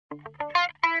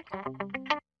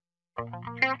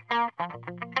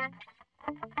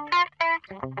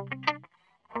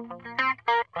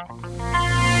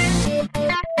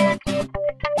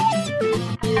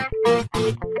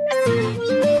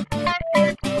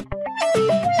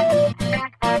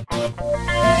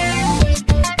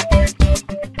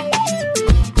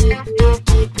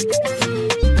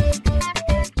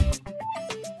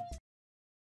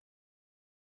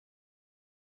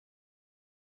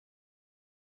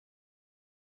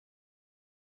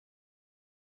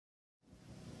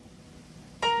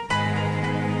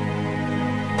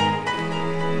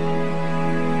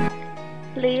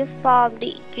Leave from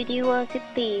the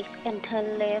university and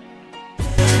turn left.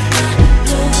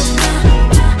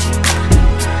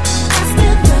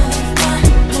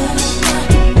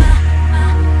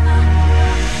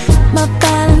 My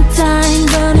Valentine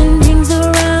running rings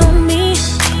around me,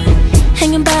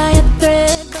 hanging by a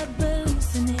thread, but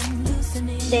loosening.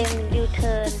 Then you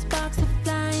turn. The sparks are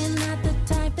flying at the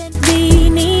type that we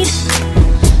need,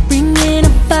 bringing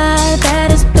a fire that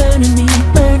is burning me.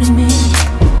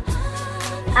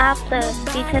 After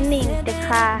returning the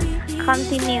car,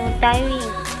 continue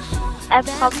driving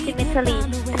approximately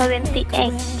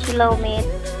 28 kilometers.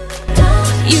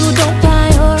 You don't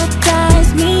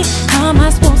prioritize me. How am I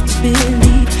supposed to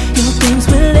believe your things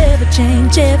will ever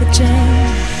change, ever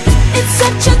change? It's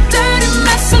such a dirty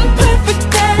mess and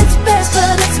perfect at its best,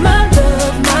 but it's my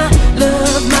love, my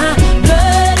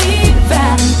bloody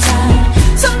Valentine.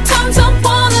 Sometimes I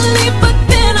wanna leave, but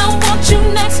then I want you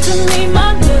next to me, my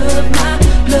love, my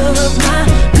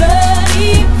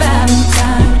bloody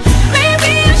Valentine.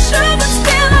 Maybe I should, but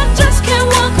still I just can't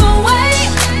walk away.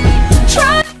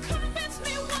 Try to convince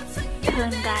me once again.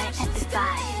 Turn right at the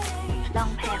side.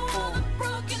 Don't have four.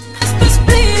 This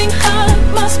bleeding heart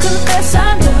must confess I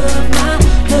love my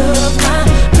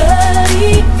bloody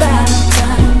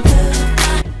Valentine.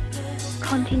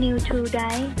 Continue to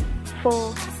drive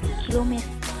 4 kilometers.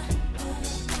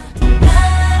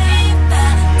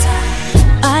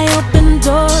 I open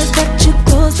doors, but you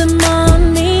close them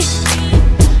on me.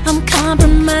 I'm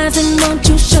compromising, won't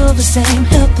you show the same,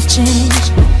 help the change?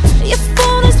 Your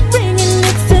phone is ringing,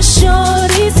 it's a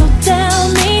shorty, so tell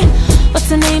me what's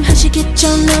her name, how'd she get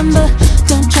your number?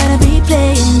 Don't try to be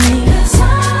playing me, 'cause I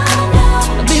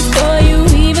know before you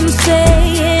even say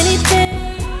anything.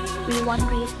 We want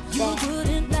reach there.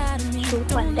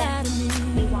 Choose one that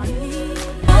we want.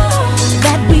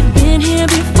 That we've been here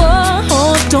before.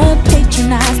 Oh, don't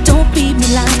patronize, don't feed me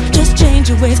lies, just change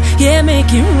your ways, yeah,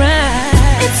 make it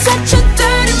right. It's such a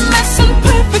dirty mess and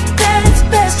perfect at its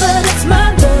best, but it's my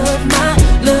love, my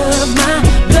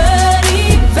bloody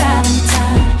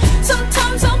Valentine.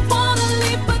 Sometimes I wanna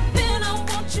leave, but then I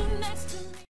want you next to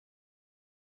me.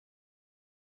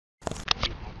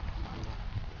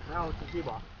 เอาที่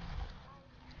บอก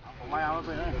ผมไม่เอาไป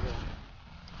เลย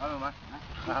เอาลงมา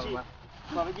เอาลงมา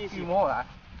มาไป20 โมงเหรอ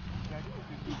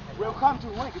Welcome to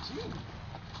ห้วยกระชี้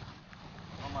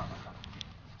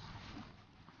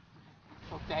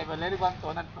ตกใจไปเลยดีกว่าตั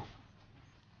วนั้นตก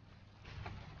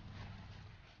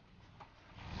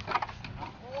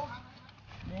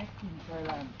นี่กินไทยแ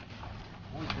ลนด์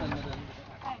โอ้ยคนเดิน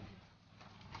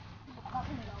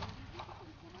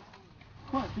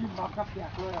ทีมบัฟครับอยา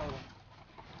กเลย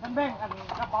มันแบ่งอัน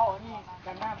กระเป๋าอันนี้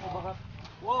กันหน้าผมครับ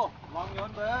โว้ลองโย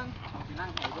นเบิ้งที่นั่ง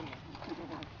ไหนตรงนี้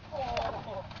โอ้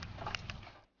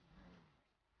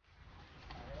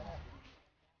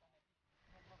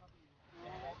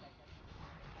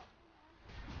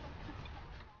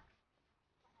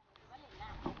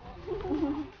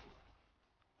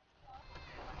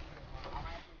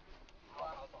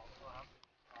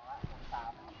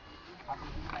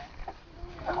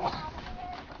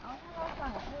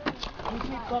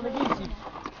ตัวละ20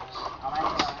เอาไหม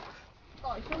ต่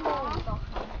อชั่วโมงต่อ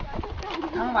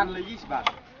ทั้งวันเลย20 บาท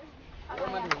ถ้า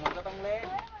มันถึงมันก็ต้องเล่น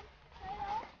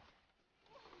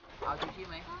เอาชิ้น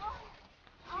ไหม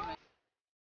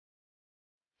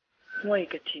ห้วย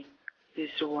กระทิง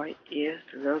Resort is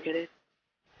located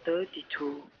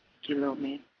 32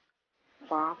 kilometers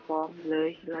far from เลย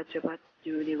ราชภัฏ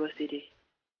University.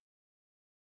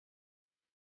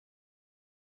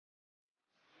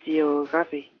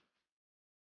 Geography.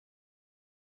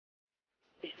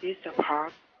 It is a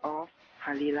part of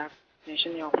Harilat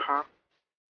National Park.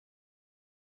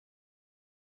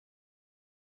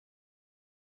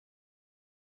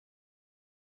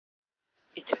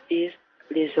 It is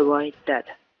reservoir that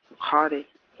called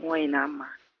Hoi Nama.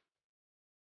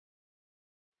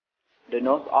 The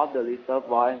nose of the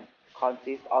reservoir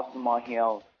consists of small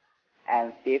hills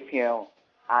and steep hills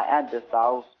are at the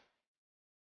south.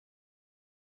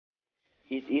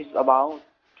 It is about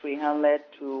 300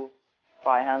 to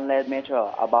 500 meters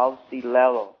above sea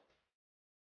level.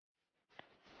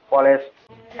 Forest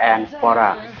and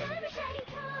flora.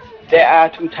 There are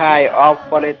two types of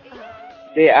forest.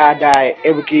 They are the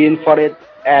evergreen forest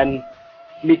and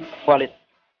mixed forest.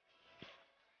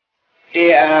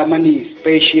 There are many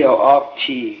species of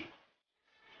trees.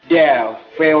 There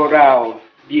fell around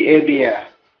the area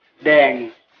แดง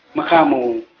มะข่าโม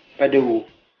งประดู่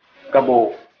กระโบ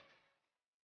ก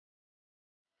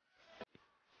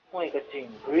ห้วยกระทิง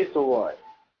Reservoir.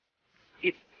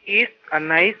 It is a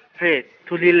nice place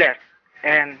to relax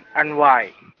and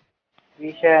unwind. We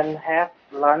can have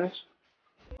lunch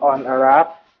on a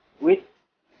raft which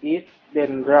is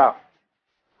then dropped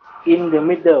in the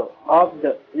middle of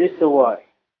the reservoir.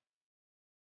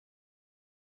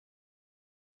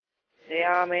 There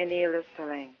are many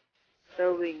restaurants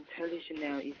serving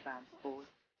traditional Isan food,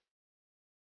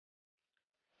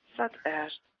 such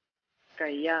as ไก่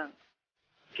ย่าง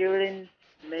grilled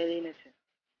marinated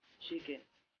chicken,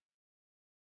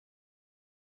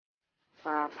 ป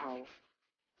ลาเผา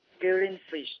grilled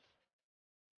fish,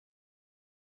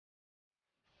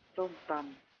 ส้มต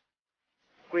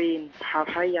ำ green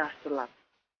papaya salad,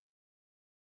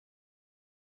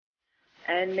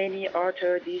 and many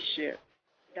other dishes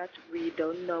that we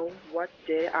don't know what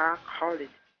they are called.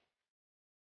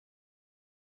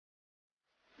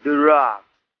 The raft.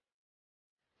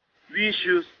 We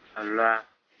choose a raft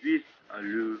with a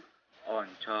roof on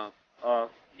top of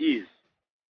it.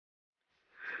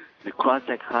 The cross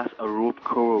deck has a roof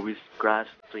covered with grass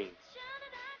strings.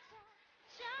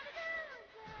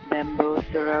 Bamboo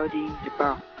surrounding the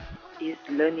box is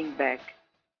leaning back.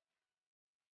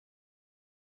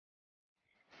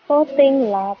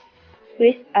 Floating raft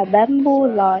with a bamboo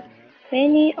rod,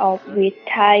 many of which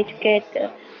tied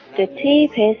together. The three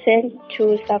peasants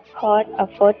to support a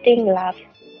floating raft.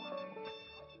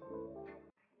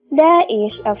 There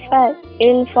is a flag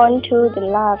in front to the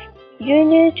raft. You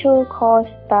need to call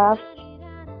staff.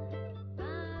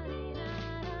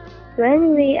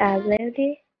 When we are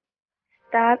ready,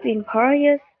 staff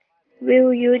employees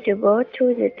will use the boat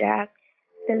to the dock,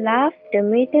 the raft the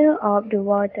middle of the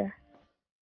water.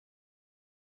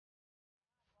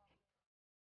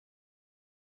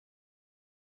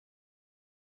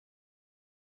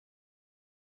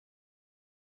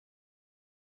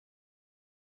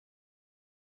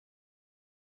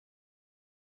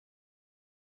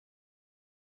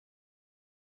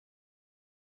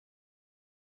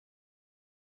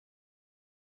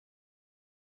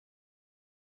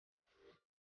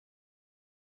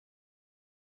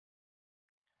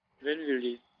 When we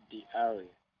reach the area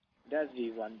that we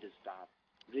want to stop,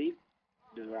 leave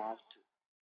the raft.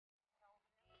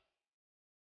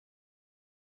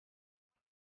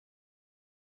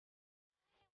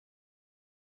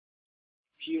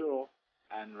 Pillow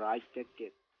and rice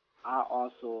jackets are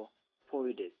also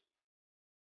provided.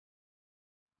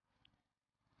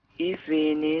 If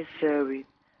we need service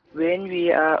when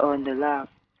we are on the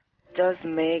raft, just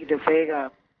make the flag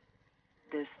up.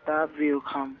 The staff will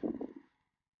come.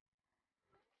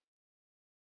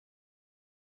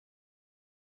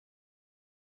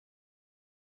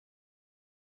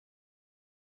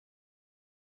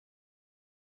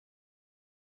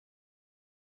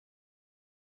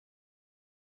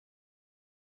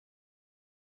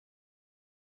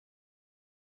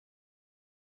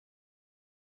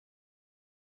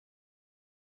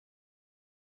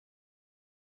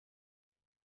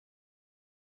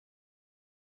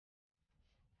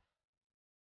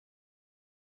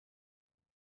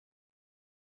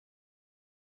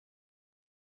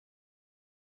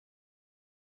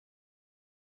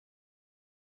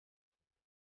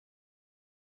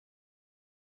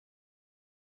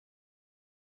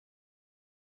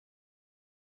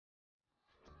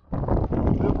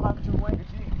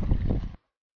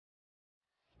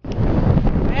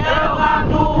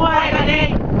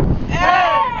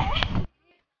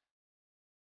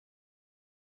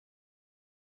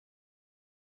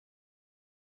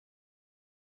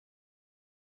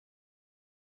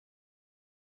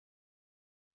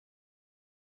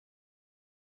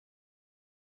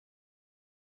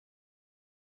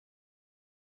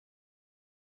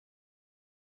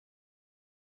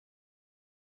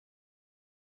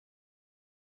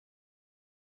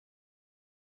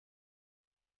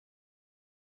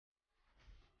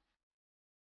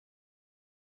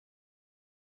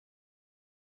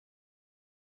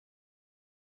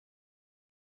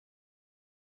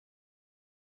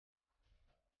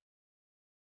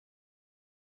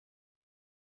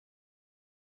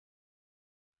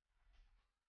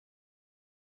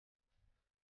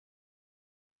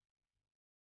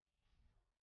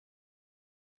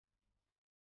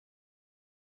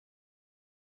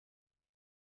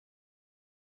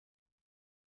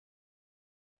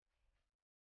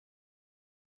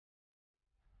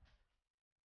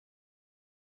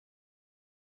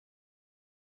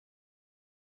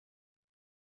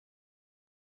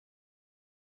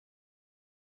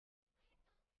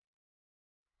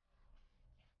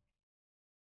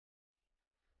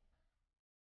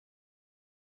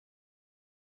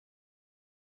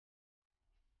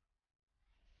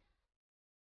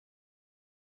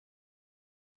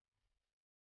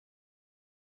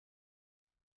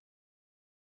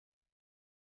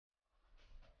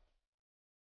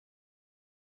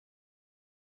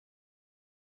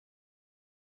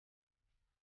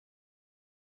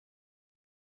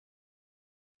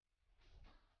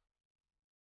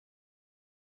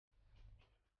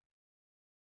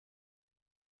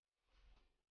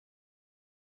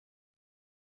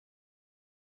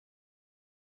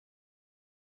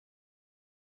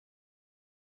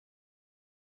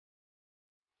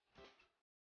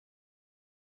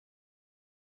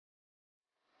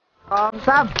 2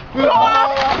 3โ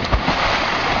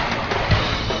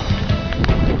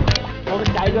อ้มัน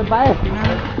ใจเกินไป2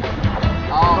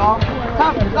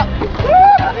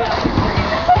 3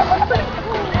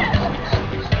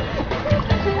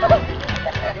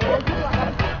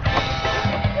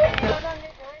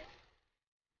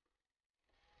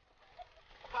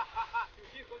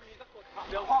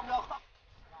เดี๋ยวพร้อมแล้ว